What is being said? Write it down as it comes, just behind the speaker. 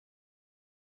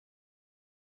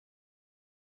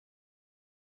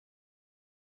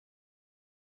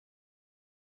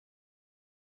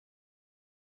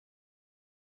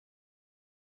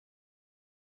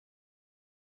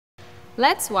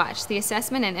Let's watch the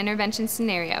assessment and intervention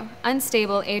scenario,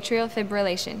 unstable atrial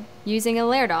fibrillation, using a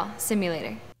Laerdal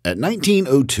simulator. At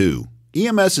 1902,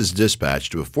 EMS is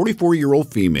dispatched to a 44-year-old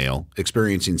female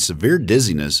experiencing severe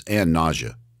dizziness and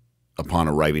nausea. Upon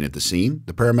arriving at the scene,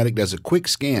 the paramedic does a quick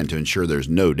scan to ensure there's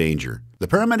no danger. The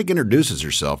paramedic introduces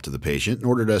herself to the patient in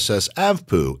order to assess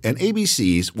AVPU and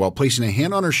ABCs while placing a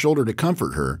hand on her shoulder to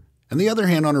comfort her and the other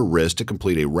hand on her wrist to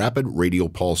complete a rapid radial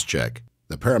pulse check.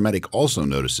 The paramedic also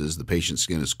notices the patient's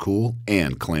skin is cool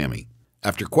and clammy.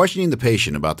 After questioning the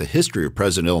patient about the history of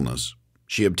present illness,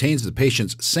 she obtains the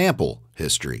patient's sample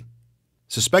history.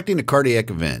 Suspecting a cardiac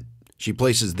event, she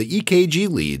places the EKG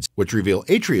leads, which reveal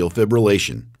atrial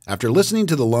fibrillation. After listening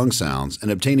to the lung sounds and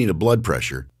obtaining a blood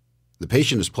pressure, the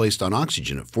patient is placed on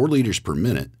oxygen at 4 liters per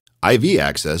minute. IV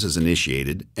access is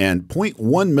initiated, and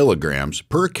 0.1 milligrams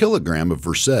per kilogram of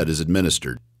Versed is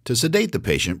administered to sedate the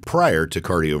patient prior to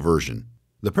cardioversion.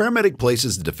 The paramedic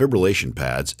places the defibrillation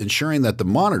pads, ensuring that the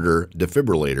monitor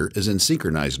defibrillator is in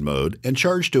synchronized mode and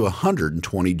charged to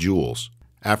 120 joules.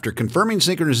 After confirming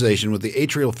synchronization with the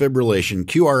atrial fibrillation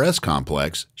QRS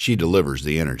complex, she delivers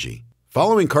the energy.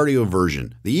 Following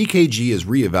cardioversion, the EKG is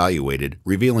reevaluated,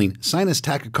 revealing sinus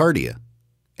tachycardia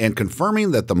and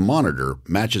confirming that the monitor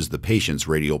matches the patient's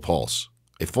radial pulse.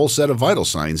 A full set of vital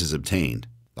signs is obtained.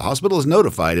 The hospital is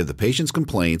notified of the patient's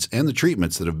complaints and the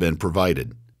treatments that have been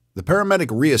provided. The paramedic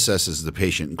reassesses the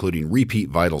patient, including repeat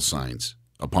vital signs.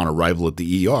 Upon arrival at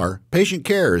the ER, patient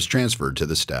care is transferred to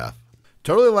the staff.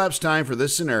 Total elapsed time for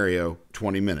this scenario,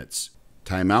 20 minutes.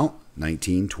 Timeout,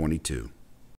 1922.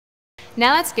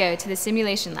 Now let's go to the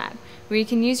simulation lab, where you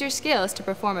can use your skills to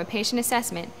perform a patient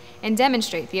assessment and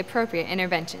demonstrate the appropriate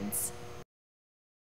interventions.